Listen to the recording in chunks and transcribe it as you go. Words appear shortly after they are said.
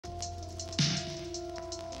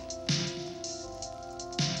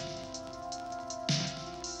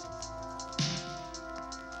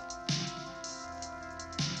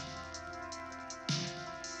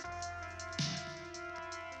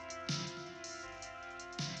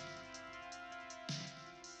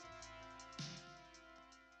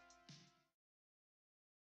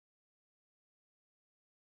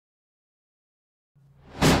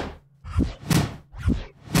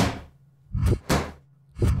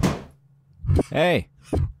Hey,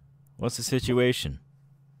 what's the situation?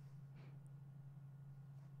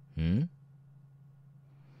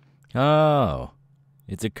 Oh,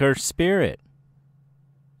 it's a cursed spirit.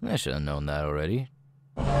 I should have known that already.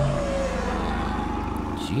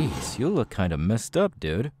 Jeez, you look kind of messed up,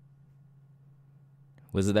 dude.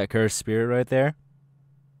 Was it that cursed spirit right there?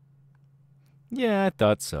 Yeah, I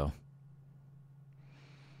thought so.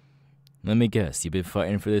 Let me guess, you've been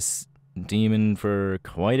fighting for this demon for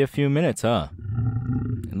quite a few minutes, huh?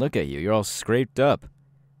 And look at you, you're all scraped up.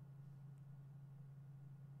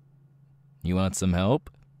 You want some help?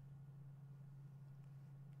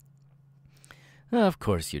 Of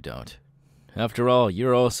course you don't. After all,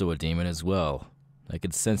 you're also a demon as well. I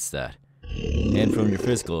could sense that. And from your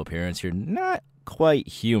physical appearance, you're not quite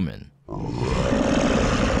human. So,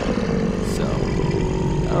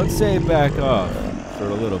 I would say back off for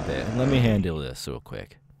a little bit. Let me handle this real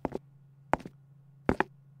quick.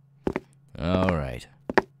 Alright.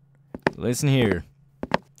 Listen here,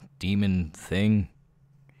 demon thing.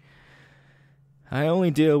 I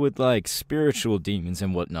only deal with, like, spiritual demons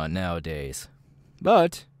and whatnot nowadays.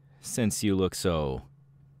 But, since you look so...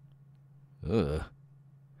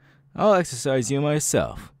 I'll exercise you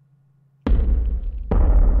myself.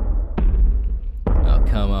 Oh,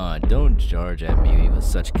 come on, don't charge at me with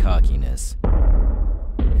such cockiness.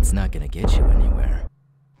 It's not gonna get you anywhere.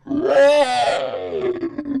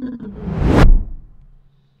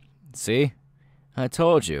 See? I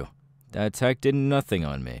told you. That attack did nothing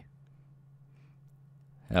on me.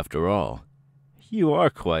 After all, you are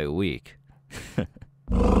quite weak.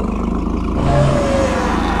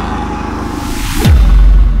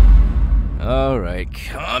 Alright,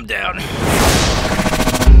 calm down.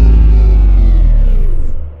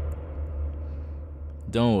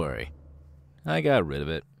 Don't worry. I got rid of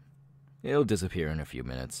it. It'll disappear in a few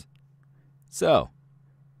minutes. So,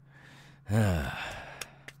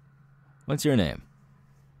 what's your name?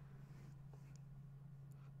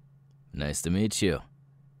 Nice to meet you.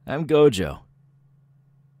 I'm Gojo.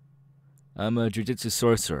 I'm a jujutsu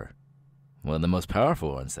sorcerer. One of the most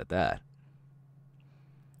powerful ones at that.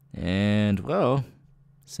 And, well,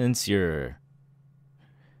 since you're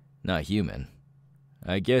not human,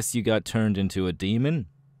 I guess you got turned into a demon?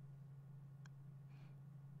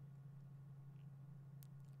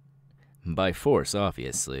 By force,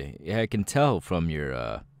 obviously. I can tell from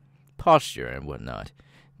your posture and whatnot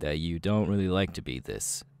that you don't really like to be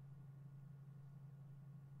this.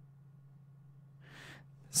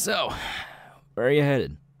 So, where are you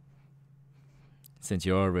headed? Since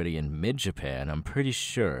you're already in mid-Japan, I'm pretty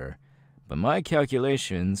sure, but my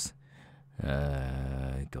calculations,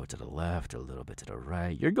 go to the left, a little bit to the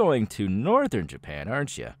right. You're going to northern Japan,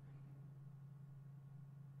 aren't you?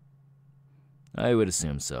 I would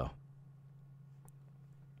assume so.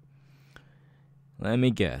 Let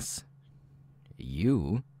me guess.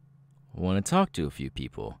 You want to talk to a few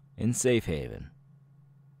people in Safe Haven.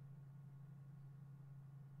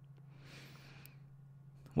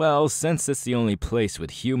 Well, since it's the only place with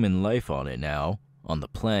human life on it now, on the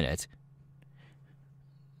planet,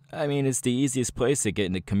 I mean, it's the easiest place to get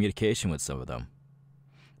into communication with some of them.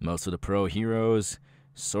 Most of the pro heroes,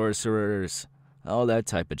 sorcerers, all that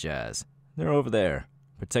type of jazz, they're over there,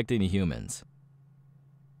 protecting the humans.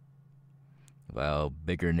 While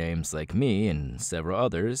bigger names like me and several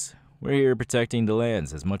others, we're here protecting the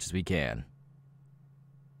lands as much as we can.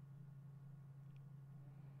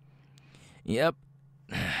 Yep.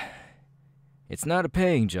 It's not a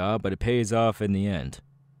paying job, but it pays off in the end.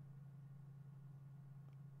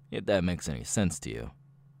 If that makes any sense to you.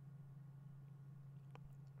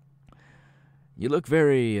 You look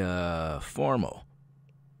very, formal.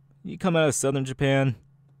 You come out of southern Japan?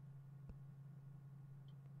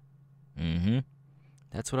 Mm-hmm.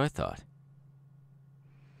 That's what I thought.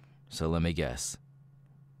 So let me guess.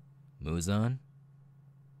 Muzan?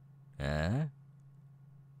 Huh?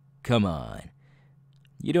 Come on.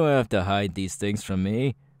 You don't have to hide these things from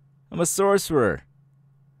me. I'm a sorcerer.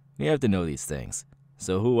 You have to know these things.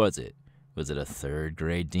 So who was it? Was it a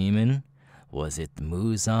third-grade demon? Was it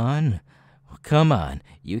Muzan? Well, come on,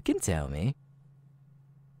 you can tell me.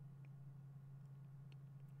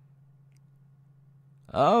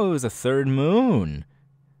 Oh, it was a third moon.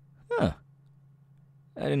 Huh.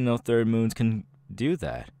 I didn't know third moons can do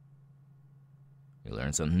that. You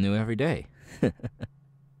learn something new every day.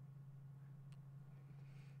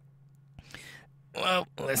 Well,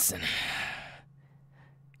 listen.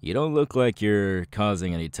 You don't look like you're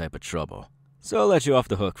causing any type of trouble, so I'll let you off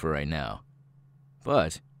the hook for right now.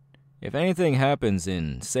 But, if anything happens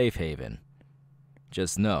in Safe Haven,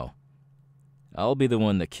 just know, I'll be the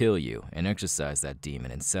one to kill you and exorcise that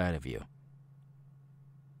demon inside of you.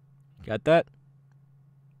 Got that?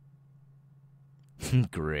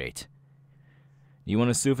 Great. You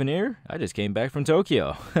want a souvenir? I just came back from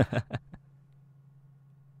Tokyo.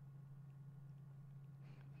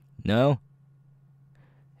 No?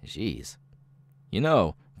 Jeez. You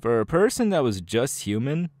know, for a person that was just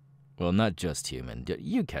human, well, not just human,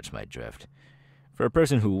 you catch my drift. For a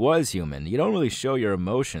person who was human, you don't really show your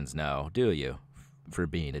emotions now, do you? For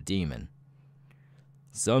being a demon.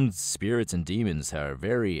 Some spirits and demons are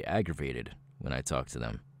very aggravated when I talk to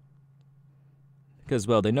them. Because,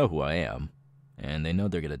 well, they know who I am, and they know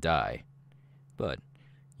they're gonna die. But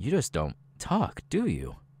you just don't talk, do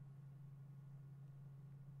you?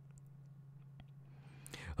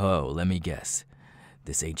 Oh, let me guess.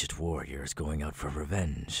 This ancient warrior is going out for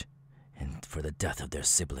revenge, and for the death of their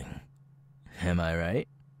sibling. Am I right?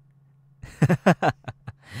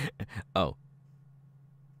 Oh.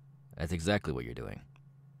 That's exactly what you're doing.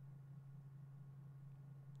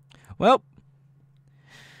 Well,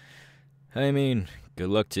 I mean, good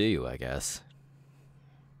luck to you, I guess.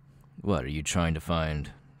 What, are you trying to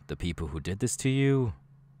find the people who did this to you?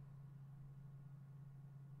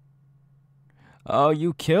 Oh,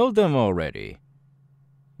 you killed them already.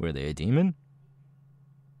 Were they a demon?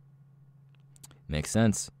 Makes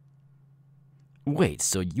sense. Wait,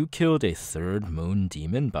 so you killed a third moon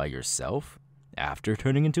demon by yourself? After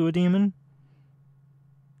turning into a demon?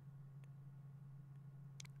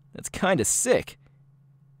 That's kinda sick.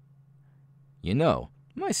 You know,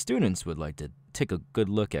 my students would like to take a good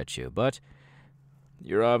look at you, but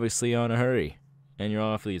you're obviously on a hurry, and you're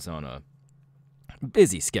awfully on a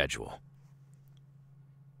busy schedule.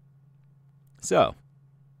 So,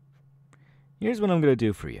 here's what I'm gonna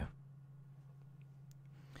do for you.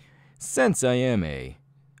 Since I am a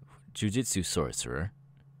jujitsu sorcerer,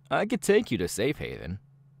 I could take you to Safe Haven.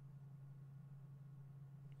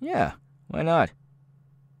 Yeah, why not?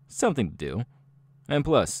 Something to do. And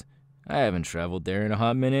plus, I haven't traveled there in a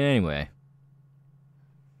hot minute anyway.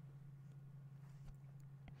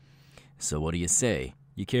 So what do you say?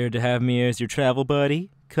 You care to have me as your travel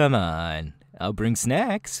buddy? Come on, I'll bring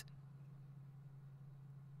snacks.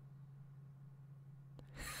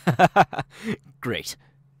 Great.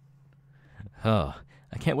 Oh,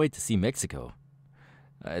 I can't wait to see Mexico.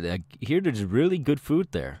 I hear there's really good food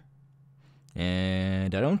there.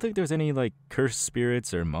 And I don't think there's any, like, cursed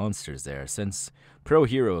spirits or monsters there, since pro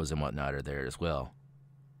heroes and whatnot are there as well.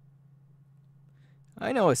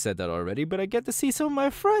 I know I said that already, but I get to see some of my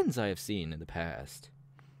friends I have seen in the past.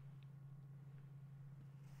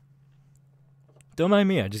 Don't mind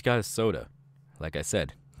me, I just got a soda. Like I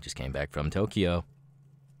said, just came back from Tokyo.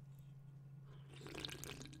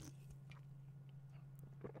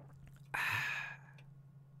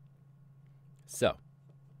 So,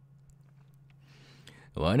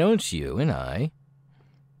 why don't you and I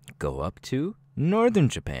go up to northern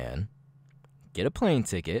Japan, get a plane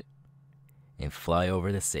ticket, and fly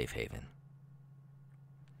over to Safe Haven?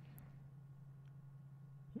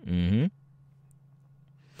 And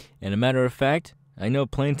a matter of fact, I know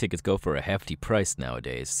plane tickets go for a hefty price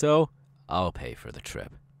nowadays, so I'll pay for the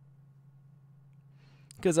trip.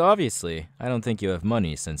 Because obviously, I don't think you have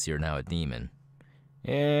money since you're now a demon.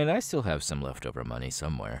 And I still have some leftover money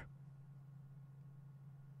somewhere.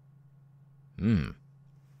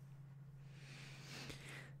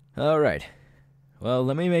 Alright. Well,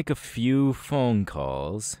 let me make a few phone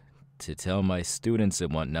calls to tell my students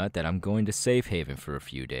and whatnot that I'm going to Safe Haven for a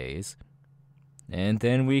few days. And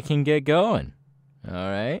then we can get going.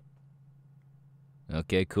 Alright?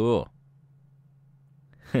 Okay, cool.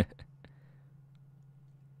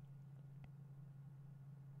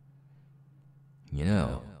 You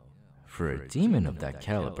know, for a demon of that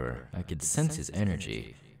caliber, I could sense his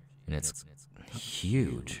energy, and it's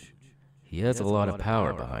huge. He has a lot of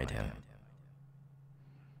power behind him.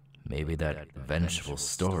 Maybe that vengeful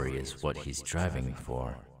story is what he's driving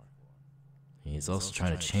for. He's also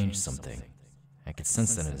trying to change something. I could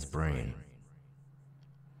sense that in his brain.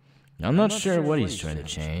 I'm not sure what he's trying to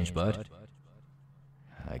change, but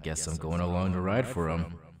I guess I'm going along to ride for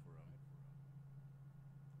him.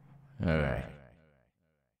 Alright.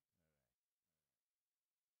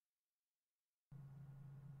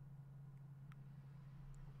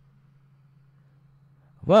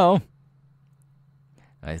 Well,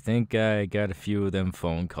 I think I got a few of them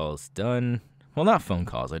phone calls done. Well, not phone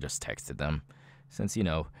calls, I just texted them. Since, you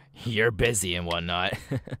know, you're busy and whatnot.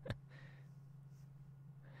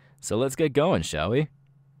 So let's get going, shall we?